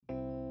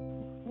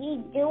we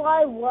do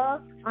our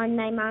work on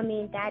my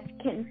mommy and dad's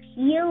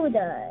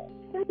computer.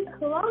 Since the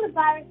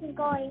coronavirus is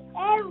going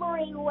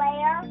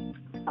everywhere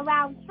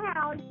around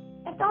town,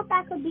 I thought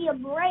that could be a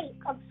break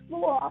of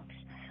school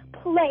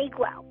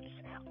playgrounds.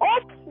 All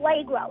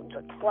playgrounds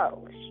are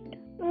closed.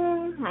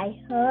 I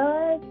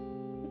heard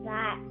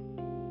that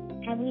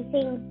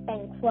everything's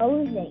been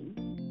closing.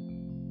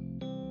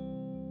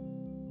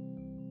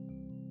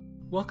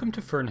 Welcome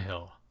to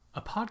Fernhill,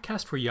 a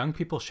podcast where young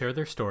people share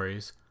their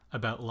stories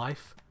about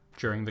life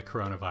during the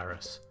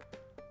coronavirus.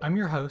 I'm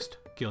your host,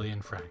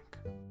 Gillian Frank.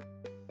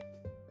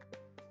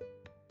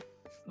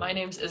 My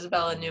name's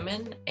Isabella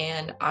Newman,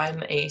 and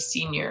I'm a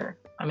senior.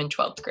 I'm in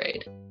 12th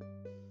grade.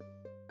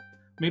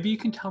 Maybe you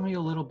can tell me a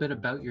little bit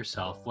about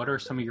yourself. What are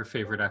some of your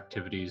favorite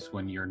activities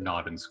when you're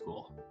not in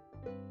school?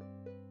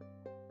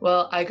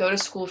 Well, I go to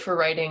school for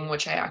writing,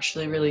 which I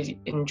actually really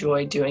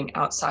enjoy doing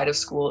outside of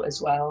school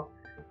as well.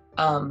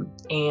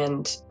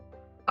 And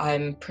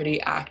I'm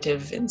pretty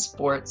active in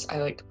sports. I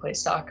like to play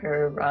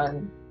soccer,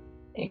 run,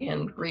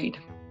 and read.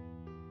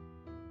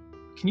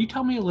 Can you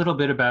tell me a little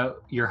bit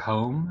about your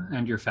home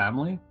and your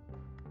family?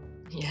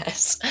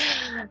 Yes.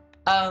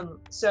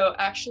 So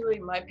actually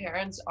my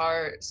parents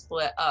are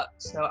split up.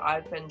 So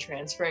I've been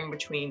transferring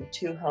between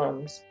two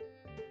homes.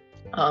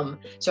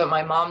 So at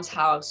my mom's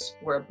house,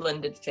 we're a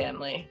blended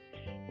family,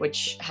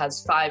 which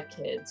has 5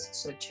 kids.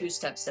 So 2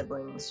 step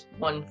siblings,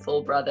 1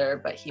 full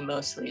brother, but he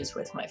mostly is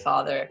with my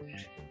father.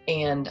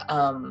 And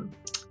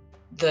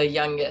the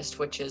youngest,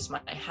 which is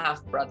my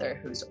half brother,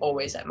 who's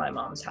always at my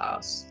mom's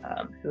house,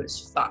 who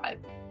is 5.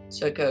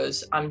 So it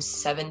goes, I'm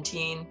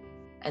 17,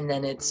 and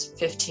then it's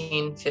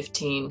 15,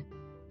 15,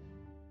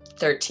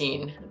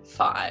 13,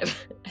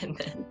 5, and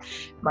then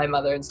my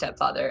mother and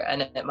stepfather.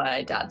 And at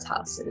my dad's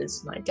house, it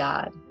is my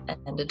dad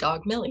and a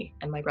dog, Millie,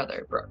 and my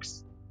brother,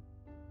 Brooks.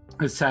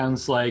 It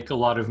sounds like a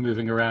lot of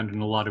moving around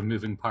and a lot of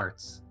moving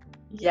parts.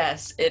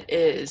 Yes, it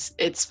is.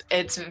 It's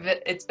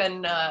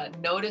been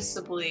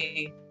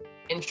noticeably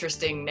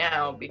interesting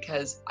now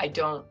because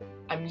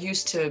I'm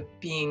used to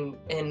being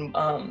in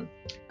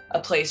a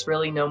place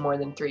really no more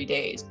than 3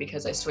 days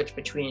because I switch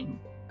between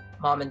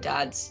mom and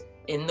dad's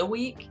in the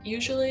week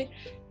usually.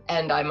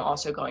 And I'm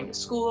also going to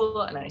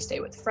school and I stay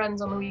with friends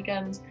on the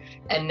weekends.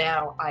 And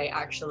now I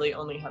actually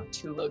only have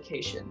 2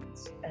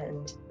 locations,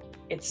 and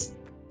it's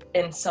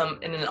in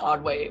an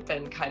odd way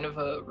been kind of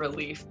a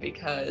relief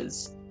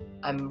because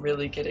I'm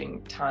really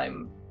getting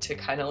time to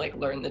kind of like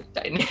learn the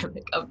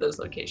dynamic of those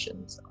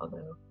locations.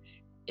 Although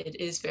it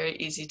is very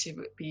easy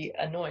to be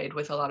annoyed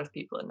with a lot of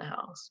people in the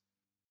house.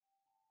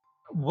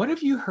 What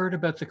have you heard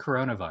about the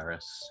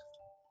coronavirus?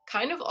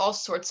 Kind of all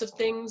sorts of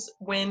things.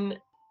 When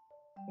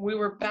we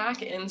were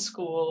back in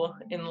school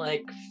in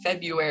like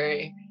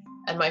February,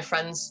 and my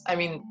friends,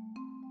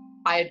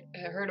 I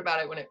heard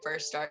about it when it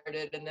first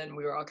started, and then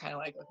we were all kind of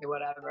like, okay,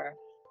 whatever.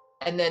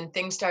 And then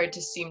things started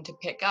to seem to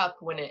pick up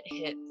when it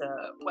hit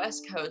the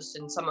West Coast,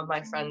 and some of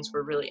my friends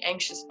were really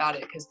anxious about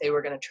it because they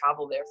were going to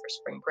travel there for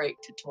spring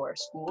break to tour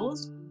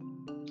schools.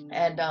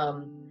 And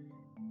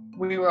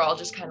we were all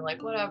just kind of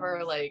like,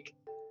 whatever, like,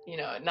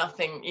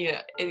 nothing,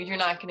 you're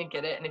not going to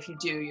get it. And if you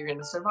do, you're going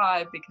to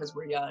survive because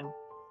we're young.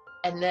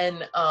 And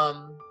then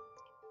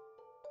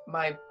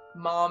my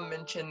mom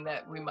mentioned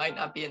that we might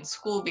not be in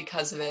school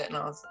because of it. And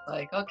I was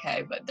like,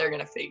 okay, but they're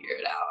going to figure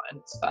it out and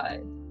it's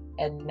fine.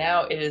 And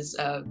now it is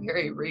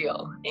very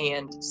real.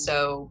 And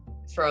so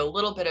for a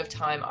little bit of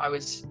time, I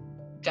was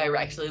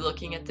directly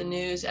looking at the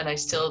news, and I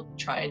still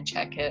try and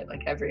check it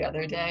like every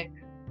other day.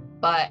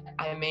 But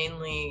I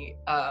mainly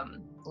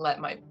let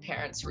my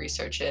parents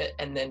research it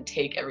and then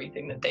take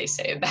everything that they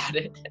say about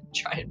it and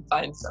try and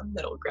find some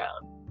middle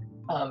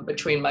ground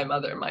between my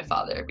mother and my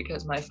father,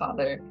 because my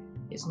father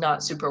is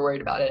not super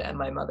worried about it and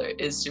my mother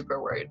is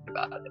super worried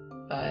about it.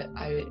 But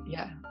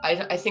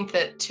I think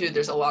that too,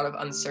 there's a lot of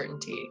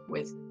uncertainty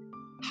with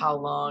how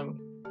long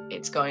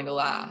it's going to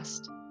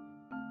last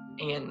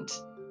and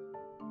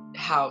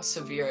how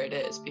severe it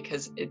is,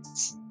 because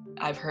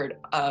I've heard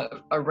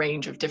a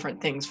range of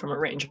different things from a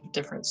range of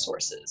different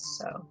sources.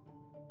 So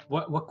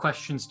what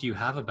questions do you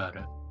have about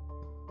it?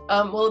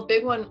 Well, a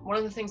big one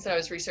of the things that I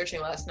was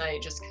researching last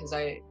night, just because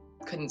I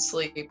couldn't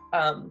sleep,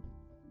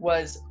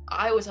 was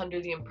I was under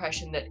the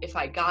impression that if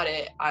I got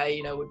it,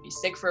 I would be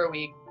sick for a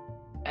week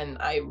and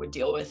I would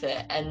deal with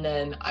it, and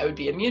then I would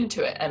be immune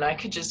to it and I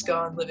could just go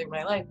on living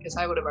my life because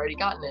I would have already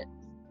gotten it.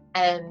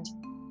 And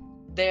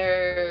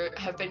there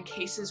have been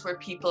cases where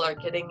people are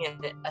getting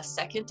it a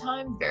second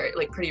time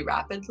pretty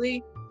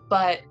rapidly,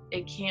 but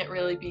it can't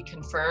really be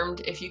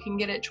confirmed if you can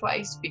get it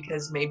twice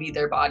because maybe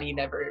their body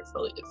never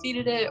fully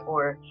defeated it,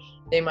 or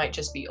they might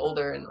just be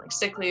older and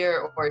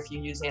sicklier, or if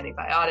you use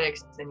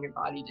antibiotics, then your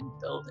body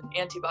didn't build an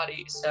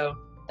antibody. So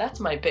that's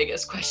my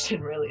biggest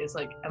question really, is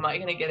am I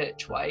gonna get it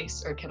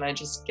twice, or can I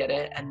just get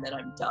it and then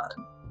I'm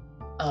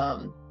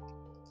done?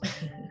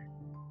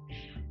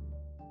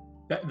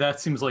 That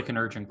seems like an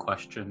urgent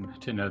question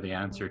to know the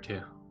answer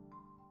to.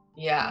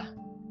 Yeah,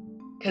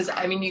 because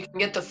you can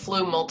get the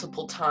flu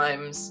multiple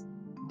times,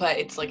 but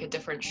it's like a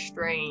different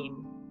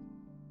strain.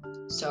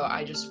 So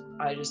I just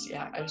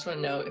want to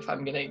know if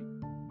I'm gonna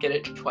get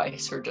it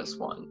twice or just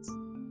once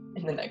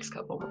in the next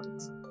couple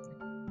months.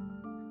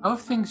 How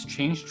have things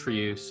changed for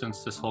you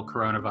since this whole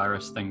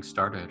coronavirus thing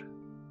started?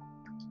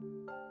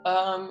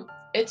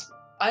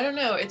 I don't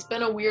know. It's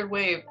been a weird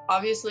wave.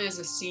 Obviously, as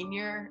a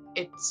senior,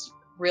 it's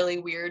really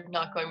weird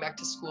not going back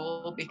to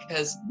school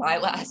because my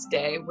last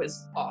day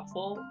was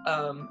awful.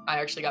 I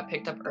actually got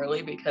picked up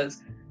early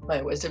because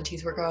my wisdom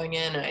teeth were going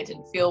in and I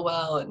didn't feel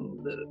well,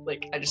 and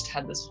I just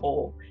had this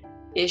whole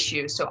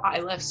issue. So I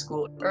left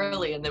school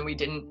early and then we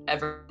didn't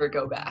ever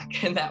go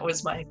back. And that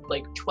was my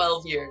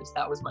 12 years.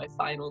 That was my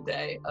final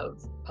day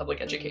of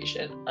public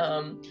education.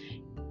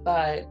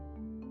 But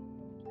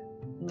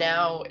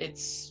now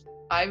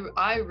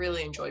I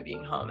really enjoy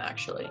being home,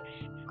 actually.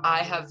 I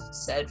have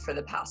said for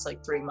the past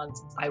 3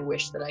 months, I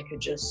wish that I could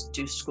just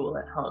do school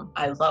at home.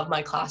 I love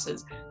my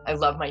classes, I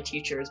love my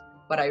teachers,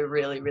 but I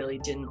really, really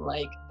didn't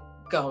like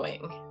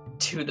going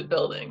to the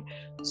building.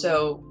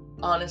 So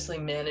honestly,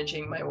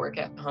 managing my work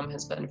at home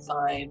has been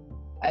fine.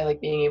 I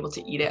like being able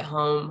to eat at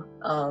home.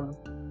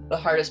 The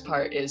hardest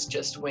part is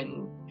just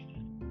when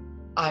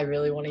I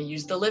really want to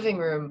use the living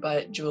room,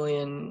 but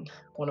Julian,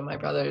 one of my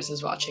brothers,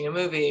 is watching a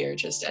movie or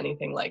just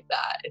anything like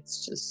that.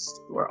 It's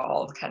just, we're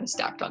all kind of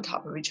stacked on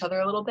top of each other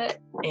a little bit.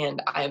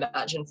 And I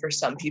imagine for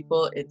some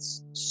people,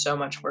 it's so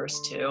much worse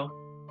too.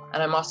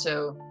 And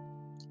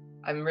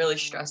I'm really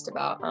stressed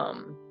about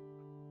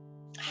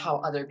how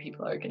other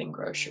people are getting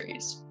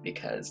groceries,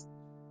 because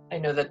I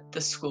know that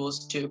the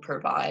schools do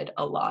provide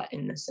a lot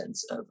in the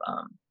sense of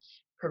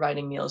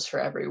providing meals for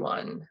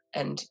everyone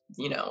and,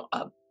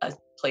 a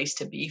place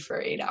to be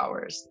for 8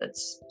 hours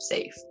that's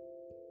safe.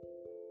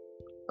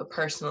 But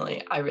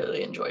personally, I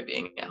really enjoy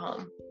being at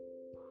home.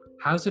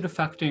 How's it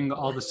affecting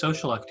all the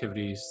social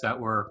activities that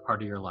were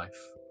part of your life?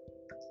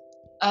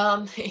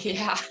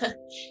 Yeah,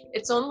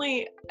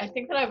 I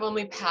think that I've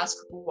only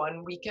passed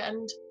one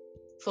weekend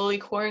fully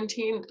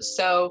quarantined.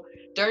 So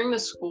during the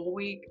school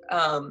week,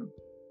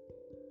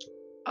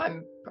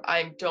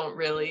 I don't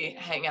really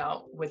hang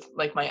out with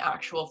my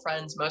actual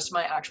friends. Most of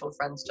my actual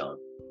friends don't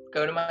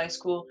go to my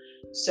school,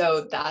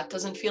 so that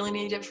doesn't feel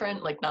any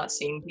different, not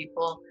seeing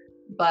people.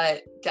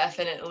 But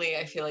definitely,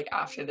 I feel like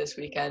after this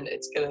weekend,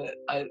 it's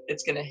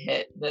gonna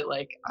hit that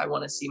I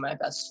want to see my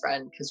best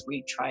friend, because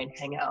we try and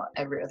hang out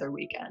every other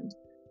weekend,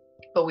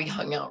 but we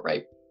hung out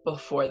right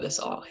before this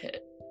all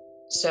hit.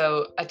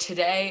 So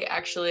today,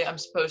 actually, I'm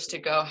supposed to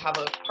go have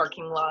a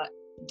parking lot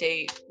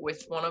date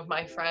with one of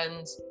my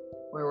friends,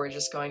 where we're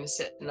just going to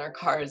sit in our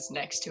cars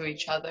next to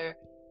each other.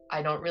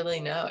 I don't really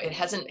know. It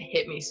hasn't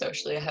hit me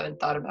socially. I haven't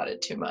thought about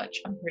it too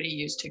much. I'm pretty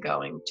used to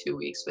going 2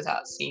 weeks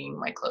without seeing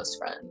my close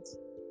friends.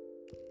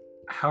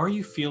 How are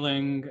you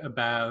feeling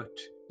about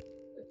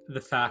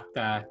the fact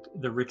that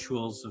the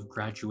rituals of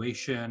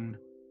graduation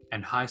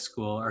and high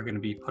school are going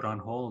to be put on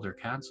hold or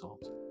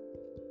canceled?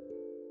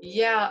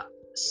 Yeah,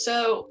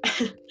 so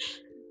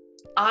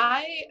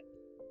I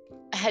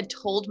had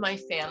told my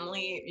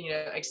family,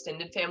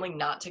 extended family,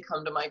 not to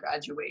come to my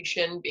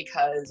graduation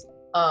because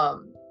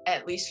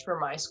at least for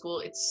my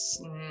school,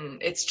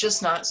 it's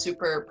just not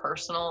super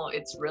personal.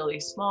 It's really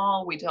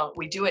small. We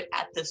do it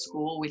at the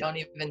school. We don't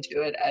even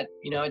do it at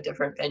a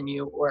different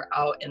venue or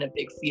out in a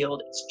big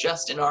field. It's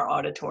just in our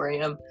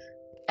auditorium.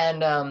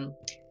 And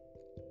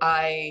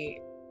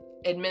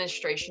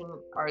administration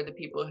are the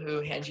people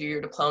who hand you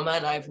your diploma,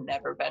 and I've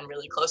never been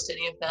really close to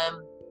any of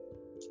them.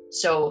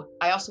 So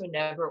I also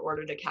never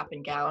ordered a cap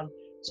and gown.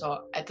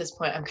 So at this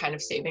point, I'm kind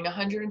of saving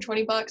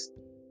 $120.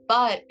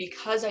 But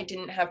because I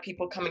didn't have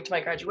people coming to my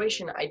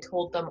graduation, I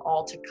told them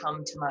all to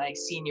come to my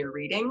senior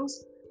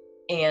readings.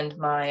 And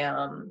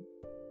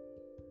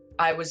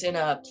I was in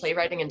a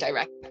playwriting and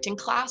directing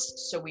class.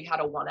 So we had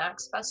a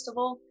one-act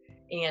festival,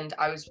 and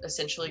I was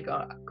essentially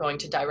going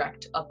to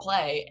direct a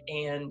play.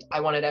 And I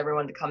wanted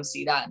everyone to come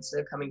see that instead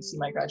of coming to see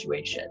my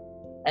graduation.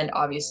 And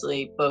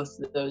obviously, both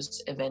of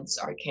those events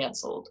are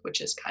canceled, which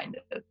is kind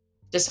of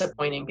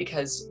disappointing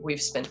because we've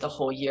spent the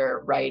whole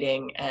year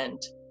writing and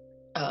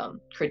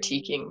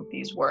critiquing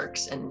these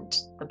works, and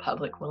the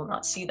public will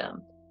not see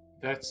them.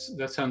 That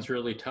sounds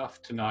really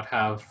tough to not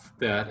have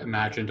that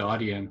imagined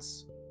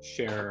audience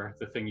share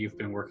the thing you've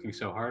been working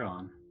so hard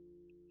on.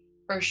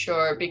 For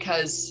sure,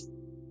 because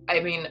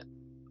I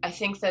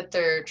think that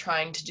they're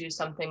trying to do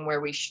something where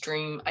we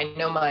stream. I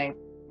know my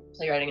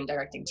playwriting and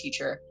directing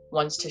teacher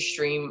wants to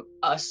stream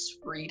us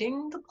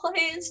reading the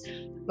plays,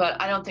 but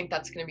I don't think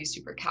that's going to be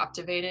super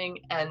captivating.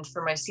 And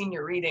for my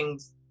senior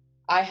readings,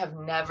 I have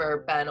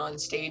never been on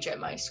stage at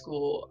my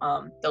school.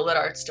 The lit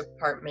arts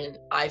department,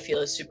 I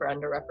feel, is super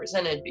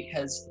underrepresented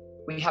because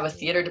we have a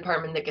theater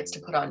department that gets to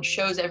put on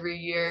shows every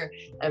year,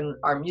 and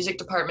our music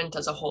department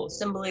does a whole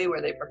assembly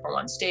where they perform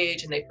on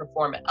stage, and they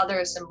perform at other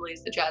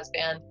assemblies, the jazz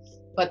band.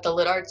 But the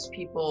lit arts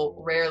people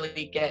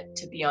rarely get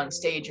to be on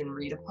stage and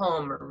read a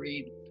poem or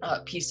read a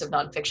piece of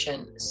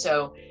nonfiction.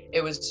 So I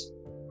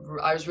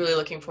was really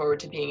looking forward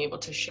to being able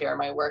to share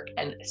my work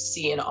and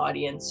see an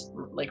audience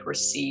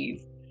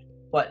receive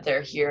what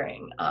they're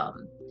hearing,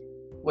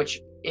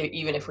 which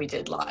even if we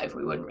did live,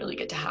 we wouldn't really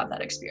get to have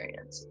that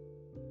experience.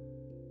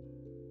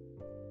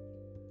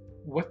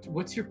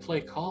 What's your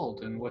play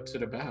called, and what's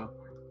it about?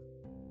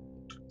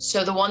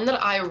 So the one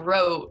that I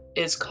wrote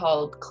is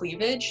called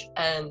Cleavage,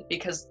 and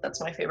because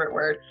that's my favorite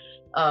word,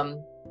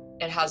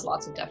 it has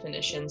lots of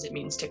definitions. It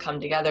means to come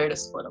together, to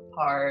split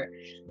apart,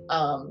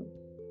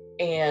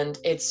 and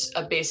it's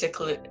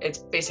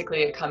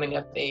basically a coming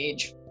of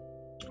age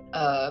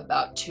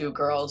about two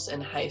girls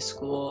in high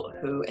school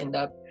who end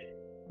up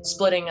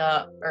splitting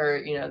up,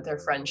 or their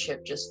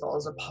friendship just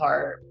falls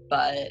apart.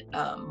 But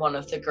one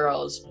of the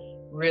girls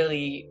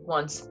really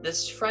wants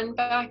this friend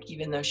back,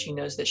 even though she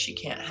knows that she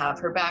can't have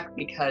her back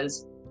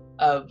because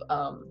of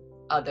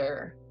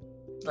other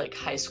like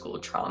high school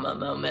trauma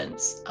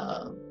moments.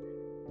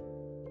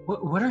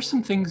 What are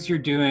some things you're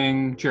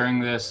doing during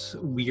this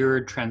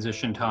weird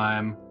transition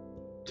time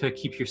to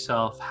keep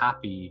yourself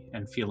happy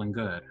and feeling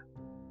good?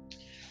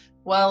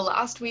 Well,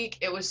 last week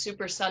it was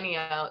super sunny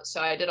out,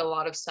 so I did a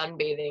lot of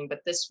sunbathing,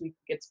 but this week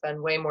it's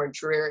been way more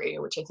dreary,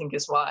 which I think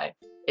is why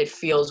it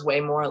feels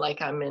way more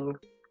like I'm in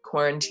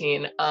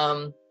quarantine.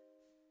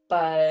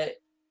 But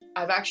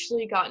I've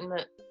actually gotten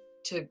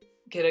to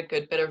get a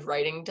good bit of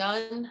writing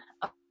done,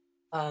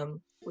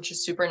 which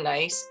is super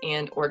nice,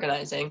 and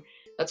organizing.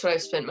 That's what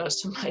I've spent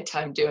most of my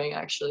time doing,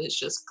 actually, is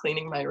just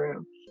cleaning my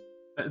room.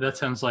 That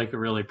sounds like a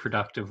really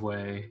productive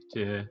way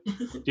to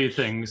do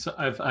things.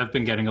 I've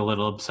been getting a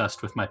little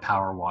obsessed with my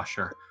power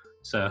washer,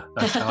 so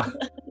that's how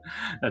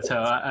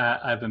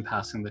I've been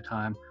passing the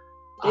time.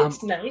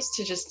 It's nice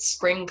to just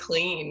spring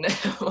clean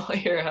while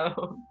you're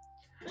home.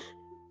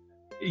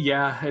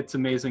 Yeah, it's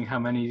amazing how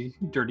many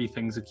dirty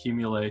things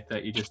accumulate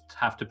that you just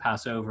have to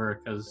pass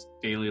over because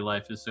daily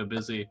life is so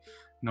busy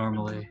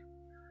normally.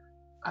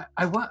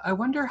 I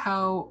wonder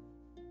how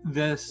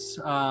this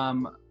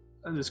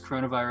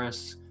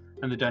coronavirus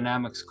and the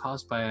dynamics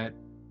caused by it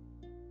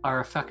are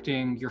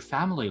affecting your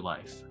family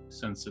life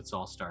since it's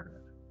all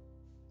started.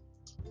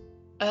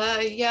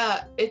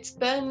 Yeah, it's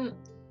been,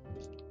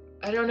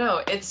 I don't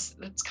know, it's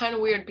kind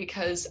of weird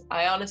because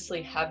I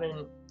honestly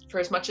haven't, for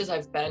as much as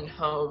I've been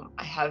home,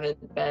 I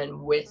haven't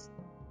been with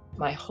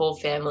my whole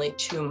family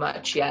too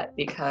much yet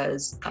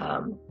because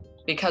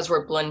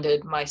we're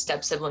blended. My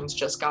step siblings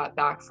just got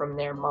back from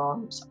their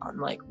moms on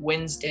like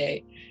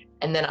Wednesday,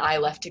 and then I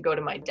left to go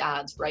to my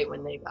dad's right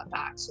when they got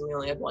back. So we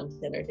only had one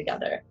dinner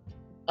together.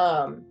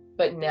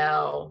 But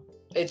now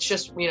it's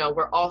just,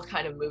 we're all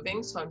kind of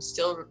moving. So I'm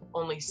still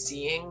only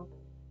seeing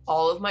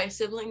all of my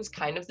siblings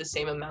kind of the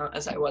same amount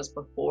as I was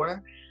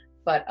before.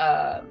 But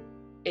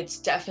it's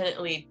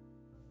definitely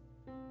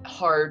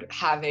hard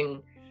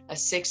having a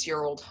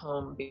 6-year-old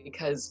home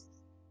because,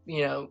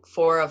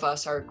 4 of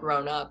us are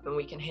grown up and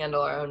we can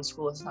handle our own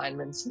school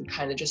assignments and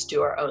kind of just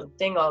do our own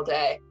thing all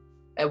day.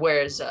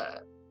 Whereas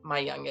my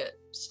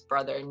youngest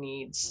brother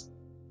needs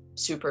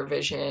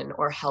supervision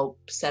or help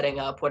setting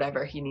up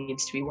whatever he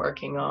needs to be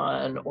working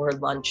on, or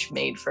lunch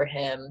made for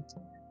him.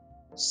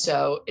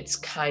 So it's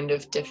kind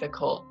of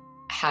difficult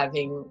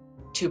having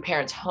 2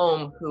 parents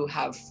home who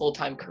have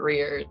full-time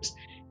careers,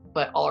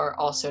 but are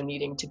also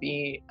needing to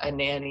be a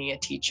nanny, a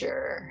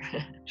teacher,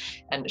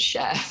 and a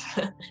chef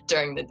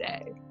during the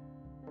day.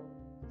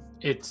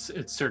 It's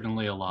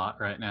certainly a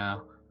lot right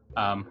now.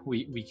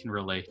 We can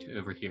relate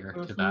over here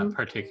to that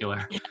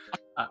particular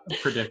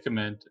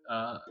predicament.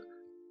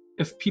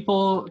 If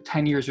people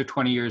 10 years or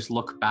 20 years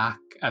look back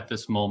at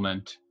this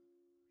moment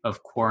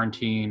of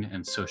quarantine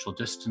and social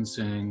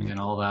distancing and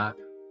all that,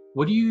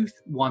 what do you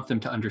want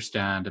them to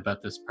understand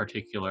about this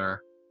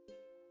particular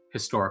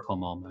historical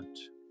moment?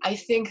 I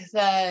think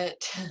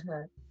that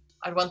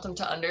I want them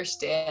to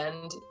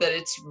understand that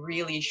it's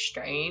really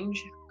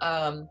strange.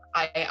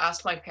 I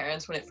asked my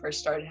parents when it first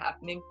started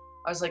happening,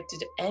 I was like,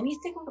 did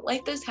anything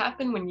like this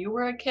happen when you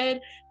were a kid?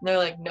 And they're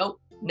like, nope,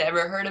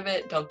 never heard of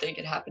it. Don't think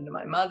it happened to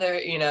my mother.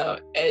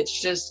 It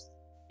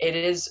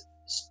is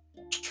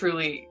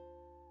truly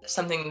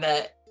something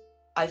that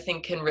I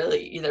think can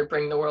really either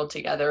bring the world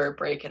together or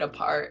break it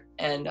apart.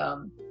 And I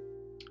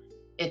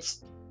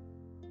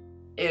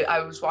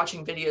was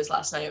watching videos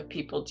last night of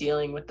people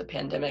dealing with the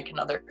pandemic in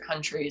other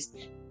countries,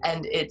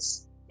 and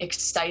it's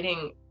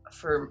exciting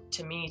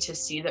to me to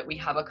see that we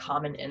have a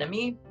common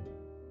enemy,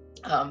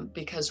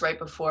 because right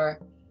before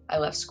I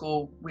left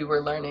school, we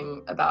were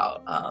learning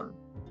about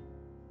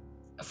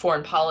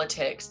foreign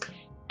politics,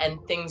 and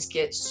things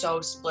get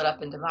so split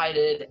up and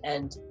divided,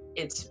 and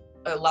it's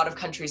a lot of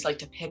countries like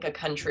to pick a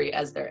country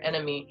as their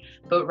enemy,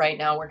 but right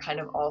now we're kind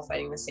of all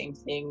fighting the same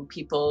thing.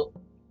 People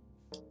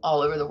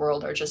all over the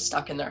world are just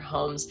stuck in their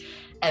homes,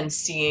 and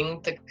seeing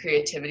the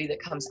creativity that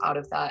comes out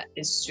of that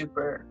is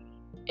super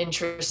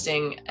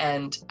interesting.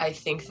 And I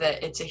think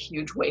that it's a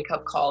huge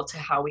wake-up call to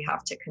how we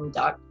have to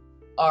conduct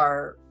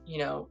our,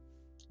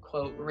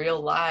 quote,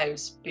 real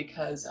lives,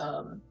 because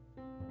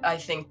I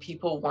think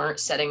people weren't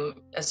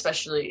setting,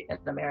 especially in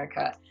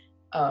America,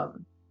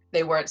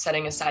 they weren't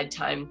setting aside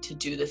time to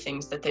do the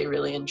things that they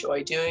really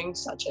enjoy doing,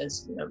 such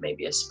as,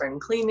 maybe a spring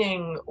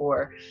cleaning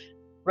or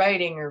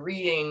writing or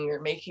reading or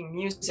making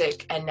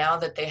music. And now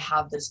that they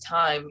have this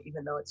time,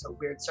 even though it's a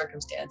weird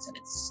circumstance and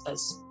it's a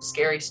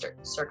scary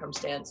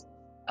circumstance,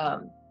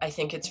 I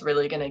think it's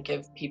really going to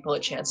give people a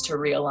chance to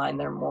realign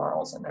their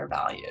morals and their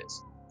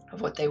values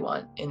of what they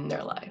want in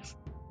their life.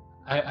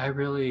 I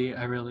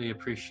really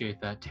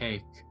appreciate that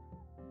take.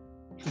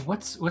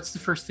 What's the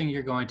first thing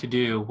you're going to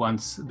do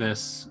once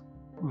this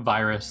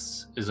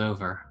virus is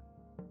over?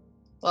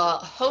 Well,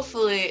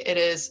 hopefully it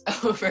is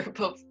over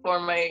before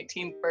my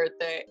 18th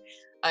birthday.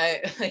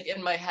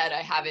 In my head,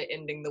 I have it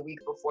ending the week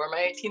before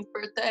my 18th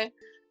birthday.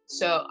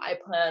 So I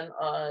plan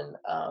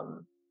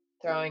on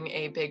throwing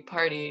a big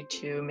party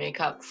to make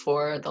up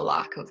for the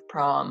lack of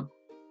prom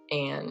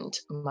and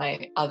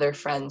my other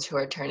friends who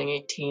are turning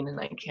 18 and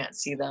I can't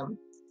see them.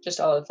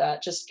 Just all of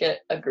that. Just get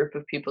a group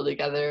of people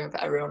together, of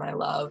everyone I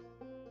love.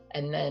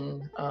 And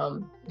then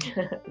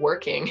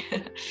working.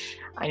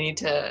 I need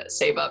to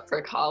save up for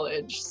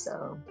college,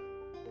 so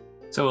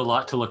a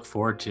lot to look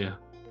forward to.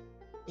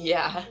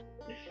 Yeah.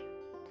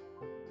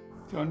 Do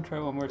you want to try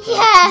one more time?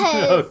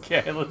 Yes!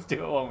 Okay, let's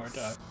do it one more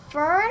time.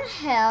 Fern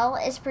Hill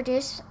is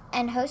produced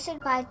and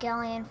hosted by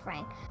Gillian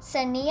Frank.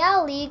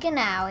 Sania Lee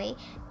Ganawi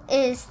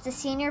is the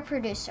senior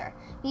producer.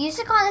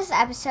 Music on this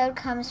episode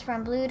comes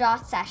from Blue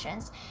Dot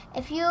Sessions.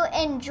 If you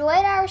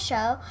enjoyed our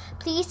show,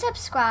 please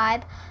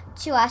subscribe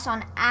to us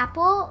on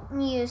Apple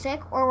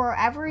Music or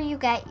wherever you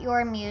get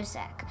your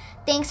music.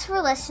 Thanks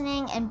for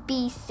listening and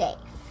be safe.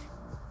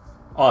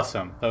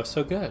 Awesome. That was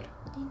so good.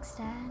 Thanks,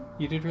 Dad.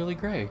 You did really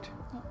great.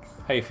 Thanks.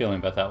 How you feeling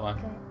about that one?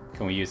 Good.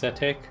 Can we use that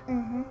take?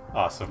 Mm-hmm.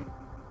 Awesome.